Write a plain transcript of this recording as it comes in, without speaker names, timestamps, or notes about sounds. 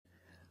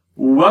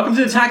Welcome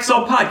to the Tax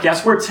Sale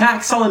Podcast, where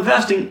tax sale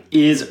investing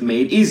is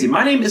made easy.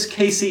 My name is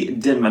Casey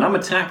Denman. I'm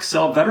a tax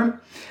sale veteran.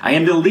 I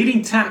am the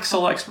leading tax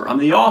sale expert. I'm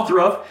the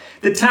author of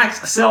the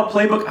Tax Sale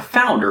Playbook,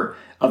 founder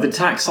of the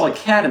Tax Sale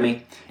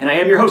Academy, and I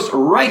am your host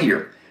right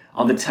here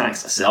on the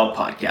Tax Sale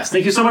Podcast.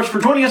 Thank you so much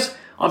for joining us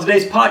on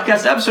today's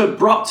podcast episode,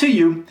 brought to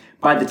you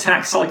by the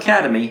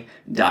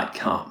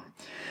TaxSaleAcademy.com.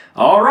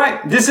 All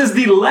right, this is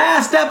the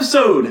last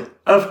episode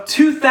of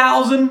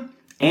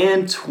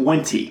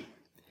 2020.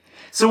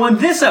 So on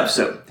this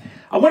episode,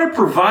 I want to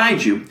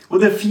provide you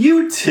with a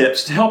few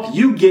tips to help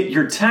you get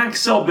your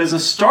tax sale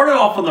business started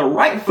off on the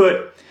right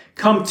foot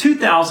come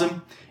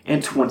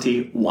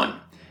 2021.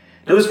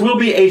 Now, this will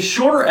be a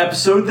shorter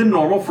episode than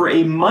normal for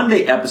a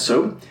Monday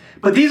episode,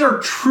 but these are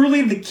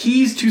truly the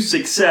keys to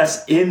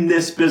success in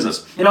this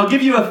business. And I'll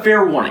give you a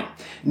fair warning.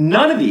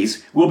 None of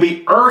these will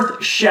be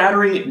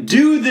earth-shattering,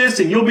 do this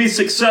and you'll be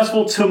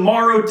successful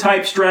tomorrow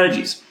type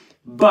strategies.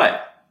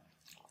 But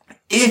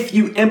if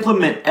you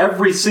implement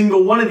every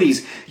single one of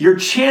these, your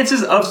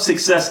chances of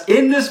success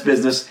in this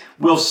business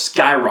will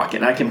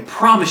skyrocket. And I can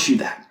promise you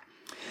that.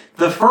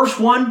 The first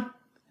one,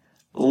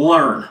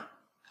 learn.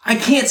 I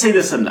can't say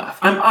this enough.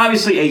 I'm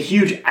obviously a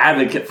huge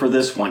advocate for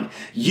this one.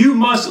 You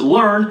must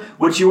learn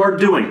what you are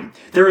doing.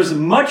 There is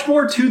much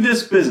more to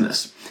this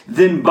business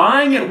than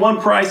buying at one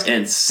price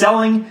and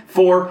selling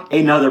for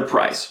another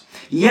price.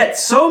 Yet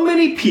so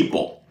many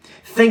people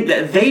think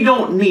that they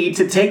don't need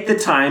to take the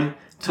time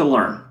to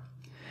learn.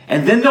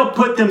 And then they'll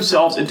put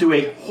themselves into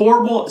a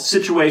horrible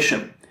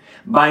situation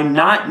by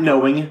not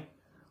knowing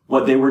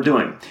what they were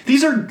doing.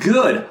 These are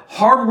good,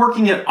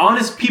 hardworking, and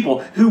honest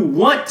people who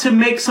want to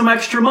make some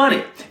extra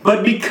money.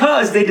 But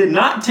because they did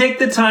not take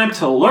the time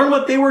to learn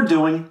what they were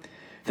doing,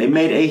 they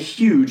made a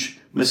huge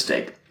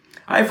mistake.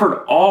 I've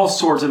heard all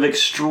sorts of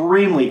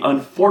extremely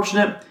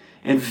unfortunate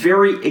and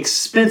very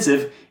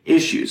expensive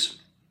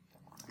issues.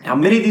 Now,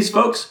 many of these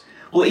folks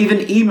will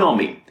even email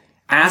me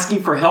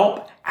asking for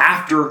help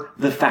after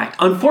the fact.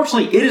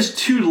 Unfortunately, it is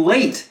too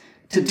late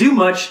to do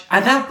much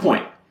at that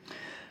point.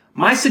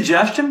 My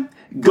suggestion,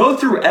 go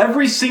through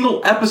every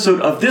single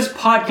episode of this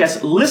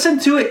podcast, listen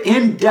to it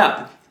in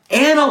depth,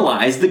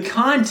 analyze the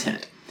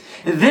content,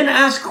 and then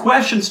ask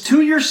questions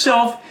to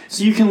yourself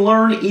so you can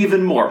learn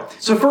even more.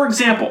 So for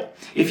example,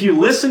 if you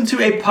listen to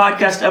a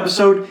podcast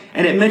episode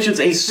and it mentions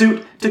a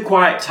suit to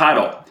quiet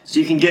title, so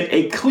you can get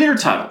a clear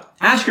title,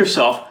 ask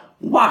yourself,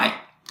 why?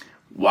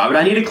 Why would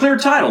I need a clear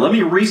title? Let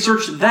me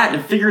research that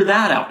and figure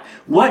that out.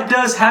 What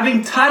does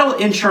having title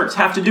insurance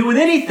have to do with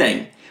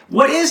anything?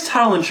 What is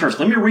title insurance?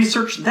 Let me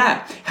research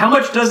that. How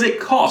much does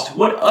it cost?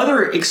 What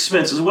other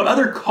expenses, what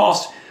other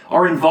costs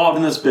are involved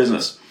in this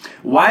business?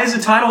 Why is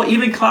the title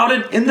even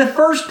clouded in the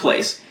first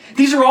place?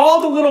 These are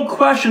all the little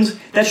questions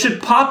that should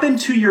pop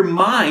into your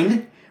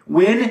mind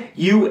when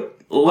you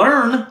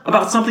learn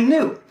about something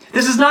new.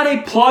 This is not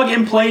a plug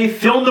and play,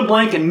 fill in the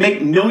blank and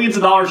make millions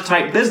of dollars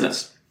type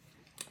business.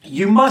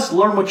 You must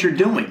learn what you're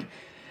doing.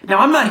 Now,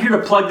 I'm not here to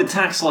plug the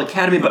Tax Sale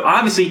Academy, but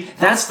obviously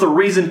that's the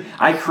reason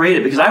I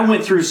created it, because I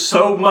went through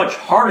so much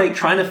heartache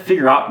trying to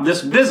figure out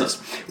this business.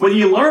 Whether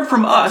you learn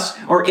from us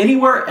or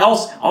anywhere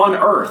else on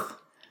earth,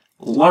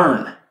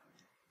 learn.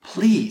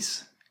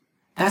 Please.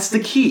 That's the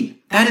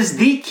key. That is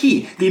the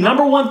key. The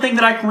number one thing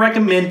that I can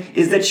recommend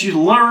is that you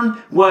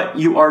learn what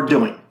you are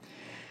doing.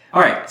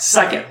 All right,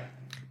 second,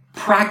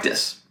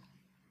 practice.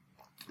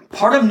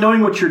 Part of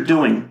knowing what you're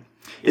doing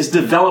is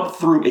developed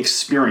through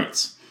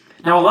experience.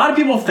 Now, a lot of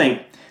people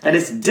think that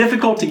it's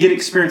difficult to get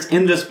experience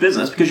in this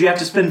business because you have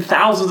to spend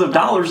thousands of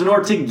dollars in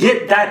order to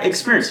get that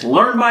experience.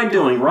 Learn by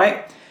doing,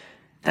 right?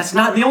 That's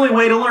not the only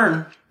way to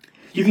learn.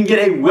 You can get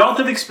a wealth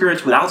of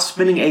experience without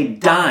spending a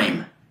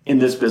dime in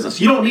this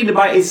business. You don't need to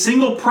buy a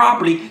single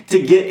property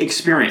to get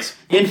experience.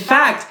 In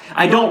fact,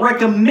 I don't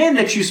recommend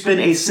that you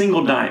spend a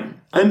single dime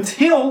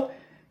until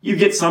you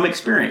get some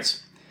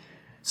experience.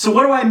 So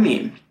what do I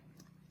mean?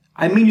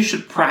 I mean you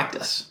should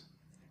practice.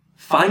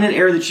 Find an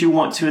area that you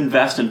want to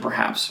invest in,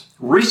 perhaps.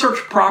 Research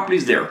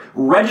properties there.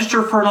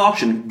 Register for an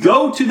auction.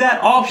 Go to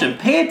that auction.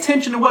 Pay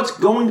attention to what's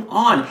going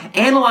on.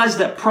 Analyze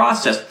that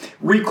process.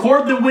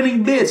 Record the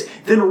winning bids.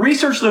 Then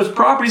research those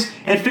properties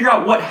and figure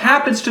out what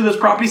happens to those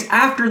properties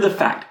after the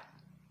fact.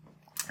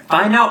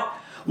 Find out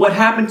what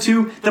happened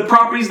to the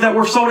properties that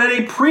were sold at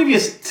a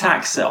previous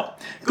tax sale.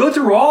 Go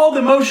through all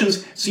the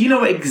motions so you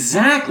know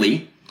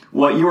exactly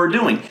what you are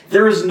doing.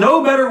 There is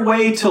no better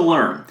way to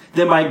learn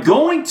than by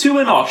going to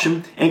an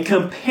auction and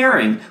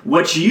comparing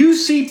what you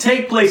see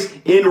take place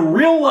in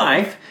real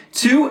life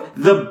to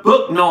the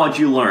book knowledge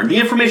you learn, the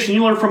information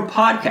you learn from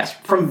podcasts,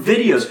 from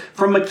videos,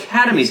 from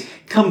academies.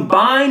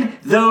 Combine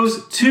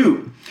those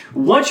two.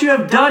 Once you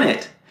have done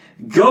it,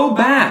 go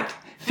back,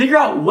 figure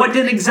out what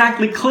didn't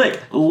exactly click,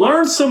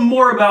 learn some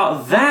more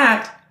about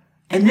that,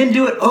 and then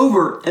do it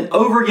over and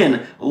over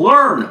again.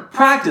 Learn,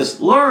 practice,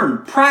 learn,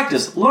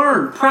 practice,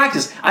 learn,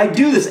 practice. I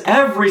do this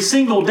every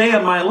single day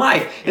of my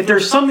life. If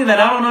there's something that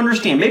I don't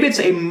understand, maybe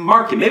it's a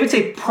market, maybe it's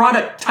a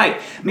product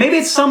type, maybe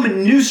it's some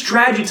new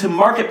strategy to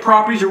market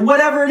properties or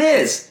whatever it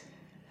is,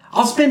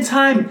 I'll spend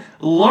time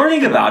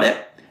learning about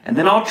it, and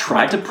then I'll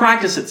try to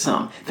practice it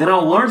some. Then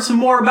I'll learn some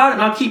more about it,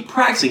 and I'll keep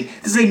practicing.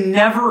 This is a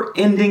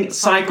never-ending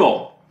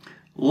cycle.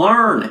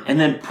 Learn and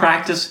then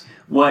practice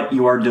what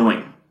you are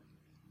doing.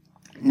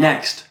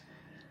 Next,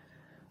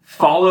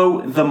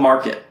 follow the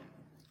market.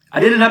 I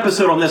did an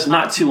episode on this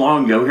not too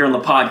long ago here on the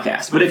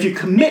podcast, but if you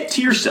commit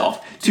to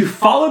yourself to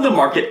follow the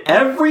market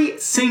every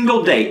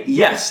single day,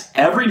 yes,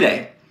 every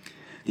day,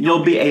 then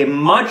you'll be a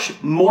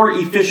much more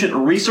efficient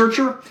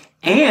researcher,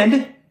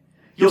 and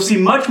you'll see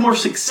much more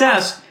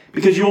success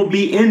because you'll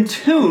be in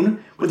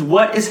tune with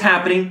what is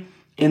happening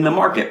in the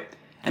market.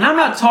 And I'm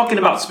not talking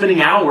about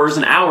spending hours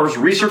and hours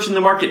researching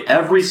the market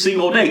every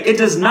single day. It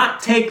does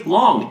not take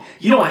long.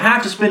 You don't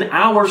have to spend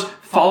hours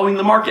following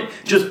the market.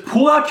 Just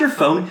pull out your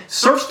phone,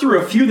 search through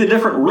a few of the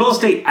different real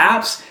estate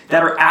apps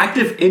that are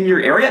active in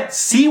your area,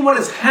 see what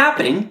is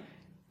happening,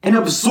 and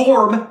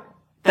absorb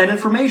that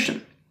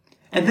information.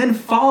 And then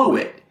follow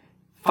it.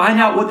 Find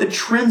out what the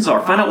trends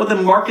are. Find out what the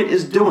market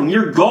is doing.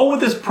 Your goal with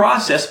this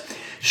process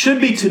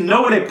should be to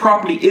know what a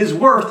property is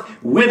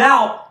worth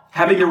without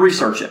having to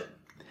research it.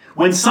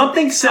 When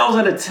something sells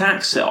at a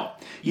tax sale,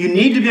 you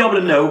need to be able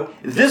to know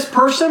this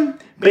person,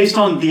 based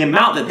on the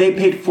amount that they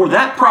paid for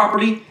that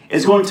property,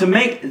 is going to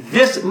make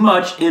this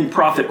much in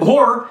profit,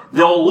 or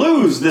they'll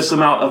lose this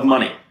amount of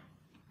money.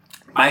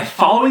 By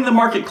following the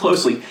market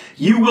closely,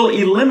 you will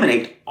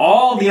eliminate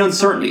all the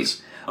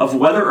uncertainties of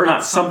whether or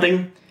not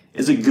something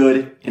is a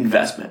good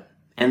investment.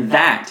 And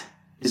that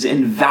is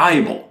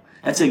invaluable.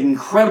 That's an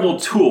incredible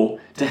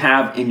tool to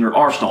have in your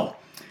arsenal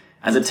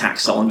as a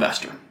tax sale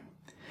investor.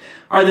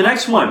 All right, the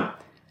next one,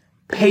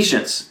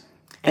 patience.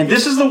 And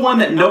this is the one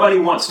that nobody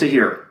wants to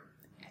hear.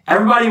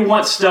 Everybody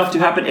wants stuff to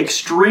happen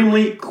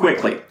extremely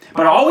quickly.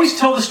 But I always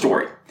tell the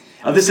story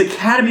of this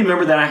academy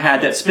member that I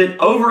had that spent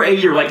over a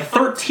year, like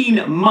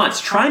 13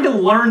 months, trying to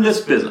learn this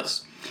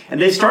business.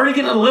 And they started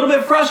getting a little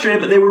bit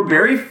frustrated, but they were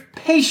very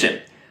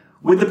patient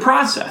with the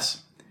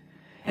process.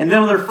 And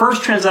then on their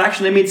first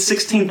transaction, they made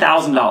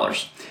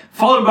 $16,000.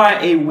 Followed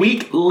by a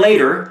week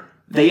later,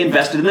 they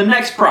invested in the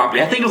next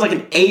property. I think it was like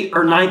an $8,000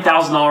 or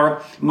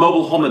 $9,000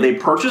 mobile home that they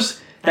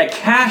purchased that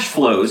cash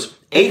flows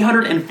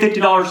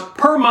 $850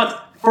 per month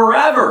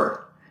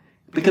forever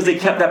because they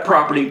kept that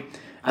property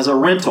as a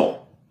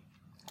rental.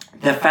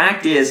 The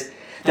fact is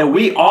that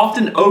we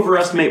often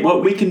overestimate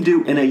what we can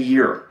do in a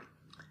year,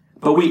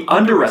 but we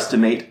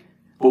underestimate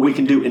what we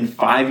can do in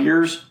 5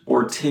 years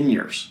or 10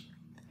 years.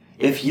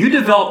 If you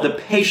develop the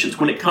patience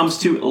when it comes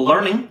to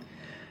learning,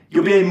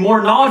 you'll be a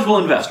more knowledgeable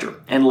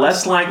investor and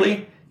less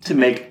likely to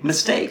make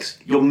mistakes.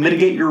 You'll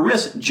mitigate your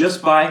risk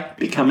just by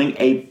becoming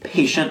a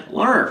patient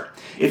learner.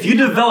 If you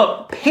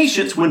develop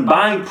patience when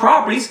buying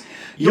properties,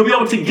 you'll be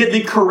able to get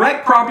the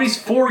correct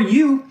properties for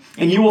you,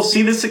 and you will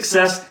see the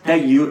success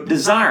that you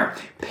desire.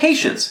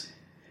 Patience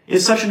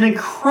is such an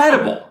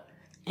incredible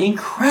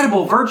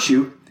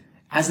virtue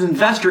as an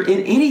investor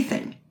in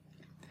anything.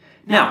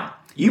 Now,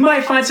 you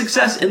might find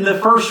success in the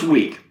first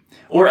week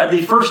or at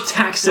the first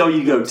tax sale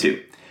you go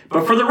to,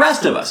 but for the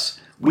rest of us,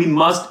 we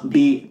must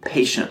be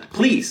patient.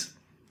 Please,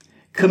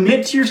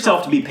 commit to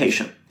yourself to be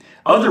patient.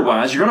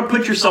 Otherwise, you're going to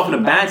put yourself in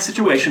a bad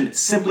situation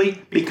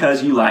simply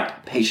because you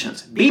lack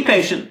patience. Be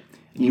patient,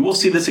 and you will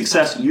see the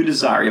success you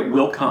desire. It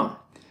will come.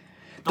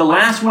 The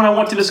last one I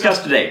want to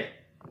discuss today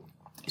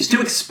is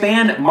to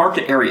expand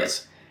market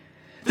areas.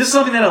 This is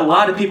something that a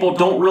lot of people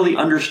don't really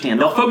understand.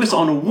 They'll focus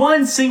on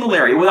one single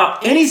area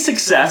without any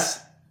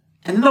success,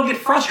 and then they'll get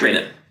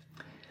frustrated.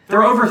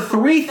 There are over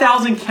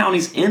 3,000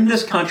 counties in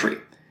this country.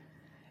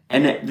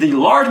 And the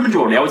large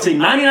majority, I would say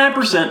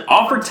 99%,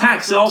 offer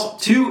tax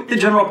sales to the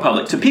general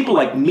public, to people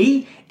like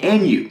me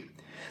and you.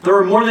 There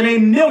are more than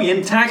 1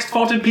 million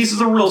tax-defaulted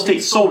pieces of real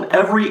estate sold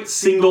every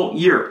single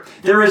year.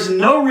 There is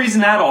no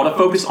reason at all to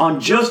focus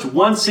on just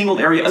one single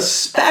area,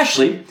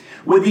 especially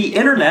with the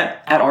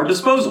internet at our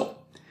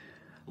disposal.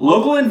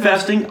 Local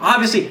investing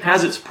obviously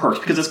has its perks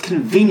because it's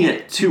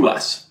convenient to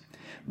us.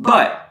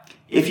 But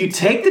if you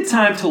take the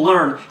time to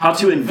learn how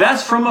to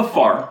invest from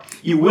afar,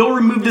 you will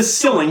remove the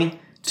ceiling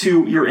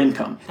to your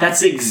income.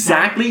 That's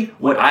exactly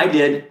what I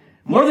did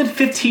more than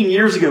 15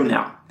 years ago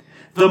now.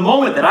 The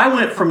moment that I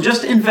went from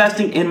just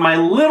investing in my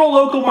little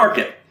local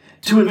market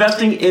to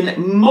investing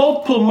in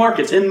multiple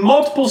markets in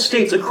multiple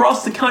states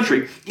across the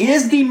country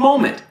is the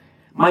moment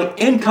my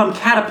income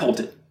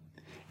catapulted.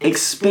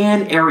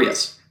 Expand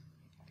areas.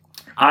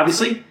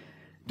 Obviously,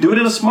 do it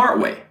in a smart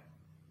way,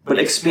 but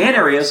expand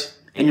areas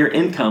and your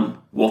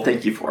income will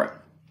thank you for it.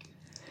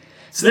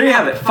 So there you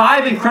have it.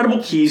 5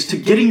 incredible keys to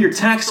getting your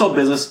tax sale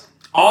business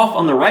off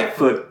on the right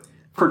foot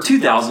for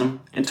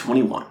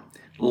 2021.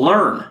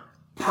 Learn,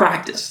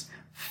 practice,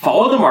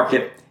 follow the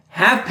market,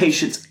 have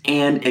patience,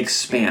 and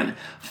expand.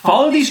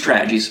 Follow these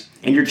strategies,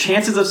 and your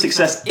chances of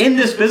success in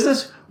this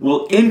business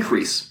will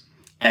increase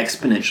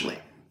exponentially.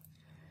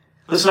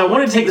 Listen, I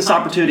want to take this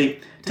opportunity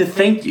to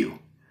thank you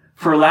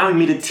for allowing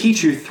me to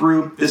teach you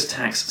through this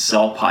tax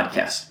sale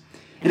podcast.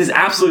 It is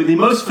absolutely the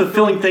most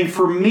fulfilling thing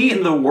for me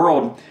in the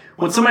world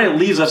when somebody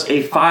leaves us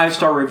a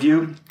 5-star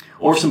review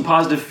or some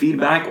positive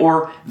feedback,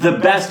 or the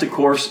best, of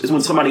course, is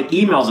when somebody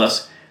emails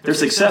us their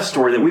success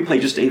story that we play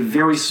just a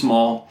very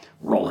small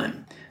role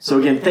in. So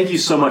again, thank you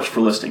so much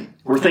for listening.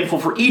 We're thankful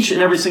for each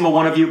and every single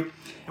one of you,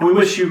 and we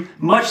wish you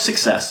much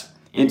success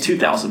in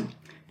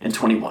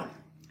 2021.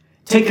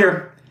 Take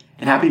care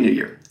and Happy New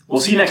Year.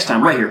 We'll see you next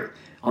time right here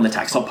on the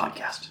Tax Help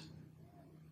Podcast.